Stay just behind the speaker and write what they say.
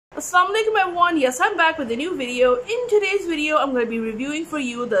Assalamualaikum everyone, yes, I'm back with a new video. In today's video, I'm going to be reviewing for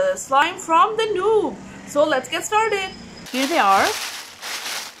you the slime from the Noob. So let's get started. Here they are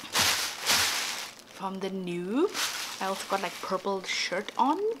from the Noob. I also got like purple shirt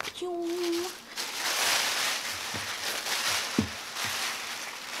on.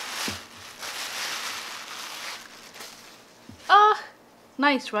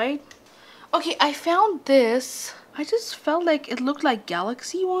 Nice, right? Okay, I found this. I just felt like it looked like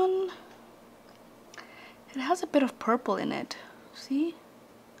Galaxy one. It has a bit of purple in it. See?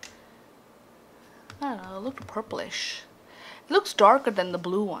 I don't know, it looked purplish. It looks darker than the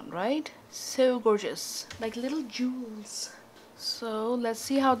blue one, right? So gorgeous. Like little jewels. So let's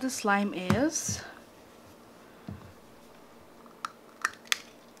see how this slime is.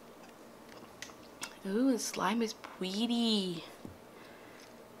 Ooh, the slime is pretty.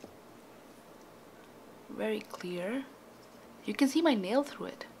 Very clear. You can see my nail through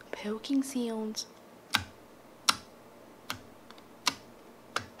it. Poking sounds.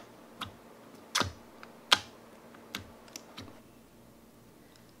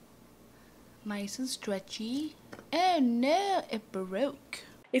 Nice and stretchy. Oh no, it broke.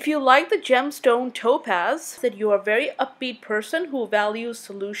 If you like the gemstone topaz, that you are a very upbeat person who values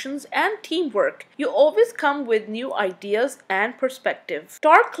solutions and teamwork. You always come with new ideas and perspective.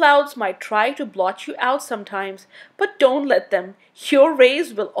 Dark clouds might try to blot you out sometimes, but don't let them. Your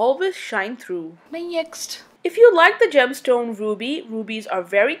rays will always shine through. Next. If you like the gemstone ruby, rubies are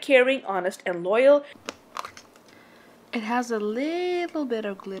very caring, honest, and loyal. It has a little bit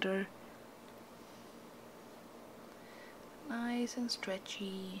of glitter. Nice and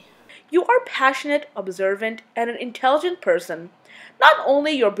stretchy. You are passionate, observant, and an intelligent person. Not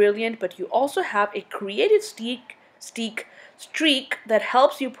only you're brilliant, but you also have a creative streak that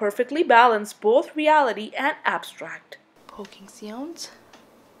helps you perfectly balance both reality and abstract. Poking sounds.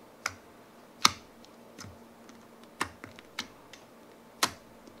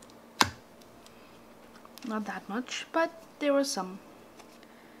 Not that much, but there was some.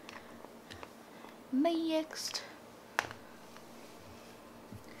 Next.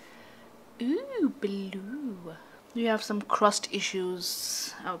 Ooh, blue. You have some crust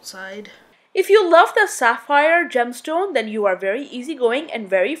issues outside. If you love the sapphire gemstone, then you are very easygoing and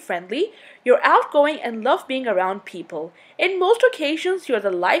very friendly. You're outgoing and love being around people. In most occasions, you're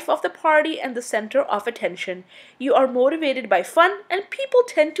the life of the party and the center of attention. You are motivated by fun and people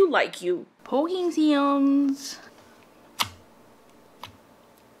tend to like you. Poking sounds.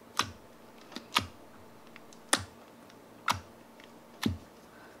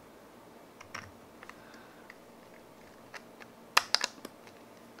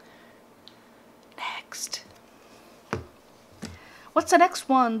 What's the next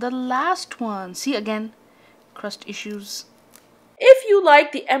one? The last one. See again, crust issues. If you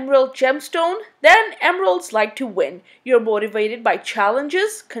like the emerald gemstone, then emeralds like to win. You're motivated by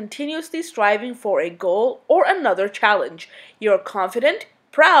challenges, continuously striving for a goal or another challenge. You're confident,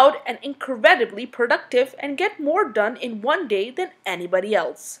 proud, and incredibly productive and get more done in one day than anybody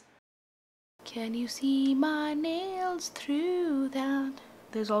else. Can you see my nails through that?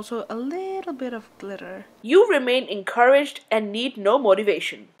 There's also a little bit of glitter. You remain encouraged and need no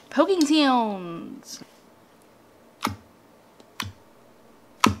motivation. Poking sounds.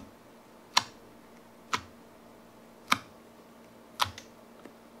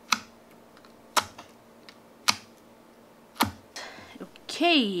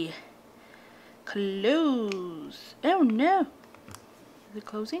 Okay. Close. Oh no. Is it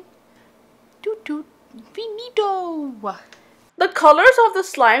closing? Toot toot. Finito. The colors of the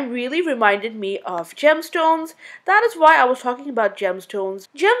slime really reminded me of gemstones. That is why I was talking about gemstones.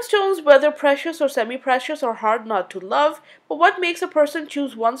 Gemstones, whether precious or semi-precious, are hard not to love, but what makes a person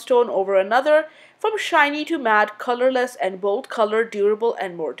choose one stone over another? From shiny to matte, colorless and bold color, durable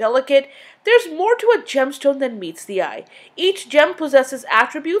and more delicate, there's more to a gemstone than meets the eye. Each gem possesses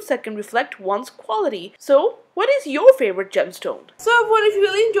attributes that can reflect one's quality. So, what is your favorite gemstone? So everyone, if you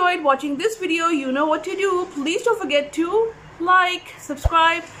really enjoyed watching this video, you know what to do. Please don't forget to like,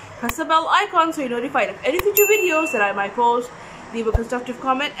 subscribe, press the bell icon so you're notified of any future videos that I might post. Leave a constructive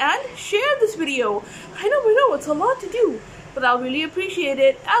comment and share this video. I know, it's a lot to do, but I'll really appreciate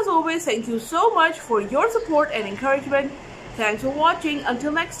it. As always, thank you so much for your support and encouragement. Thanks for watching.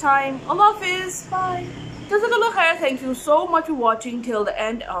 Until next time, Allah Hafiz. Bye. Jazakallah khair. Thank you so much for watching till the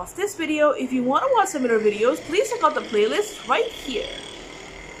end of this video. If you want to watch similar videos, please check out the playlist right here.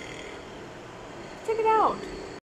 Check it out.